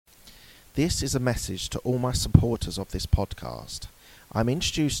This is a message to all my supporters of this podcast. I'm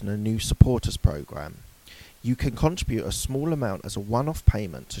introducing a new supporters program. You can contribute a small amount as a one-off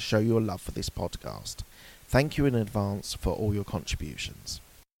payment to show your love for this podcast. Thank you in advance for all your contributions.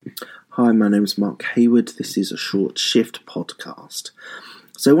 Hi, my name is Mark Hayward. This is a short shift podcast.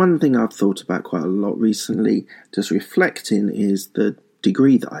 So one thing I've thought about quite a lot recently, just reflecting, is the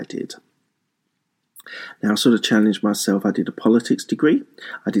degree that I did. Now, I sort of challenged myself. I did a politics degree.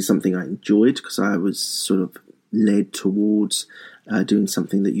 I did something I enjoyed because I was sort of led towards doing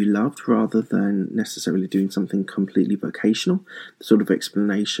something that you loved rather than necessarily doing something completely vocational. The sort of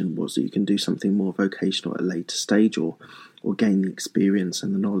explanation was that you can do something more vocational at a later stage or gain the experience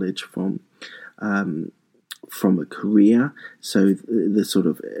and the knowledge from a career. So the sort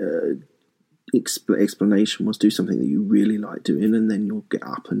of explanation was do something that you really like doing, and then you'll get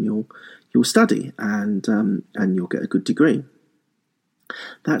up and you'll study and you'll get a good degree.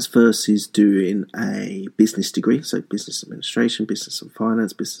 That's versus doing a business degree, so business administration, business and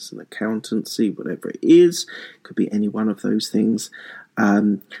finance, business and accountancy, whatever it is. Could be any one of those things.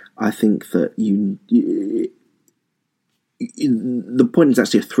 I think that the point is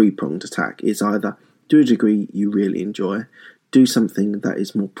actually a three-pronged attack. It's either do a degree you really enjoy, do something that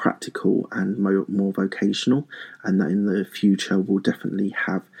is more practical and more vocational, and that in the future will definitely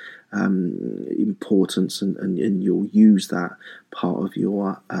have importance, and you'll use that part of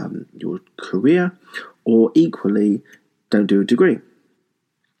your career, or equally, don't do a degree.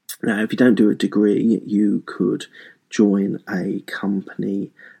 Now, if you don't do a degree, you could join a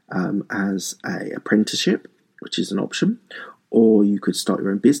company as an apprenticeship, which is an option, or you could start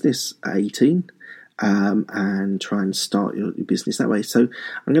your own business at 18 and try and start your business that way. So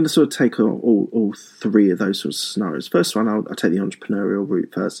I'm going to sort of take all three of those sorts of scenarios. First one, I'll take the entrepreneurial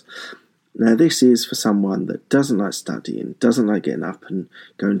route first. Now, this is for someone that doesn't like studying, doesn't like getting up and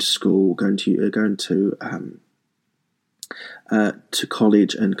going to school, going to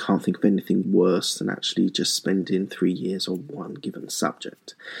college, and can't think of anything worse than actually just spending 3 years on one given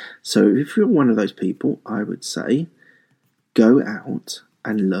subject. So if you're one of those people, I would say go out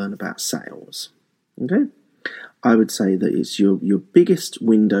and learn about sales. Okay? I would say that it's your biggest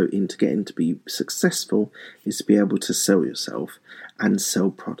window into getting to be successful is to be able to sell yourself and sell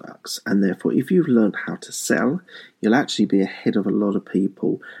products. And therefore, if you've learned how to sell, you'll actually be ahead of a lot of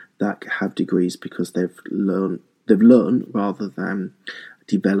people that have degrees because they've learned rather than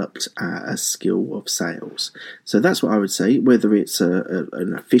developed a skill of sales. So that's what I would say, whether it's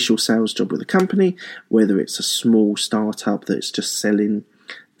an official sales job with a company, whether it's a small startup that's just selling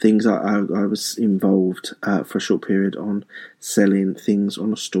things. I was involved for a short period on selling things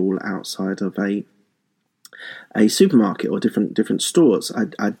on a stall outside of a supermarket or different stores.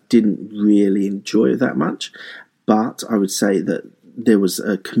 I didn't really enjoy it that much, but I would say that there was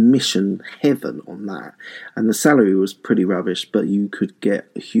a commission heaven on that, and the salary was pretty rubbish, but you could get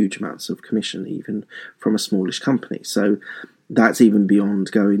huge amounts of commission even from a smallish company. So that's even beyond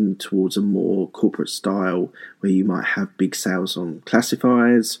going towards a more corporate style where you might have big sales on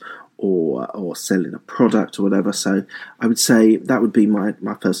classifieds or selling a product or whatever. So I would say that would be my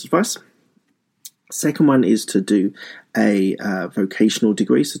first advice. Second one is to do a vocational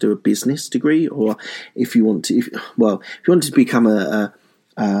degree, so do a business degree, or if you want to become an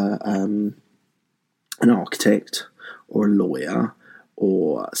architect or a lawyer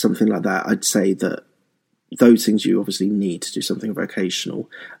or something like that, I'd say that those things you obviously need to do something vocational.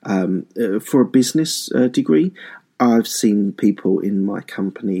 For a business degree, I've seen people in my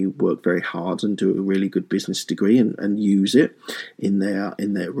company work very hard and do a really good business degree and use it in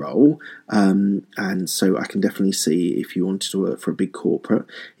their role. And so I can definitely see, if you wanted to work for a big corporate,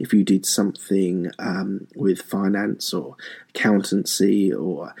 if you did something with finance or accountancy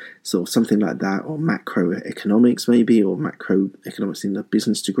or sort of something like that, or macroeconomics maybe, or macroeconomics in a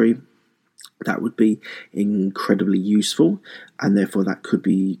business degree, that would be incredibly useful, and therefore that could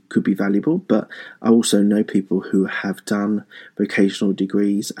be valuable. But I also know people who have done vocational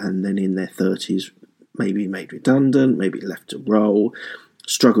degrees and then in their 30s maybe made redundant, maybe left a role,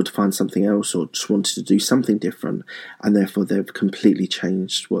 struggled to find something else, or just wanted to do something different, and therefore they've completely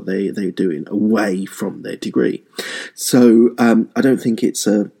changed what they're doing away from their degree. So I don't think it's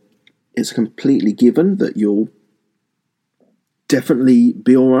a completely given that you'll definitely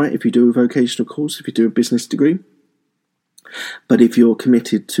be all right if you do a vocational course, if you do a business degree. But if you're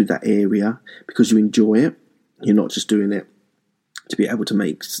committed to that area because you enjoy it, you're not just doing it to be able to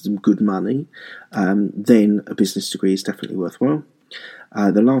make some good money, then a business degree is definitely worthwhile.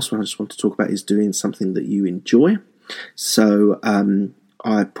 The last one I just want to talk about is doing something that you enjoy. So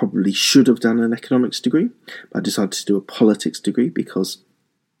I probably should have done an economics degree, but I decided to do a politics degree because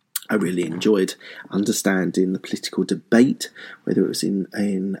I really enjoyed understanding the political debate, whether it was in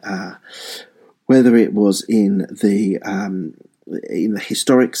the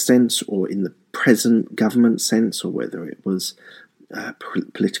historic sense or in the present government sense, or whether it was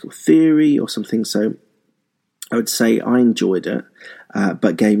political theory or something. So I would say I enjoyed it,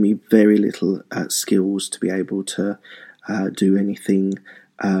 but gave me very little skills to be able to do anything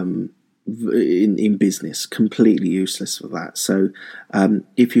in business. Completely useless for that. So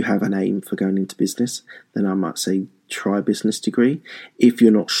if you have an aim for going into business, then I might say try a business degree. If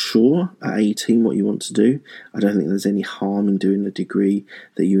you're not sure at 18 what you want to do, I don't think there's any harm in doing a degree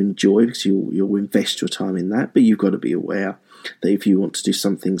that you enjoy, because you'll invest your time in that. But you've got to be aware that if you want to do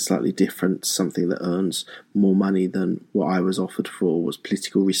something slightly different, something that earns more money than what I was offered for was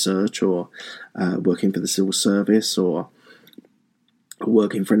political research, or working for the civil service, or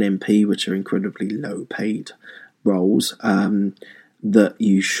working for an MP, which are incredibly low paid roles, that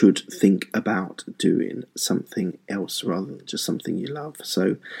you should think about doing something else rather than just something you love.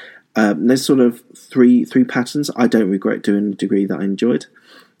 So there's sort of three patterns. I don't regret doing a degree that I enjoyed,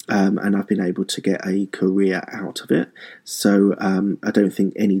 and I've been able to get a career out of it. So I don't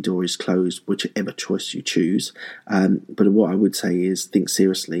think any door is closed, whichever choice you choose. But what I would say is think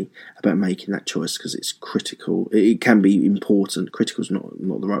seriously about making that choice, because it's critical. It can be important. Critical is not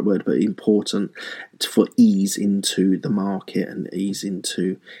the right word, but important for ease into the market and ease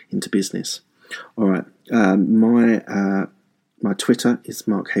into business. All right. My Twitter is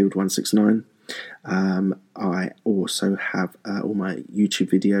markhayward169. I also have all my YouTube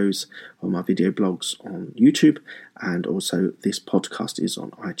videos, or my video blogs on YouTube, and also this podcast is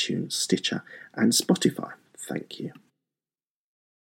on iTunes, Stitcher and Spotify. Thank you.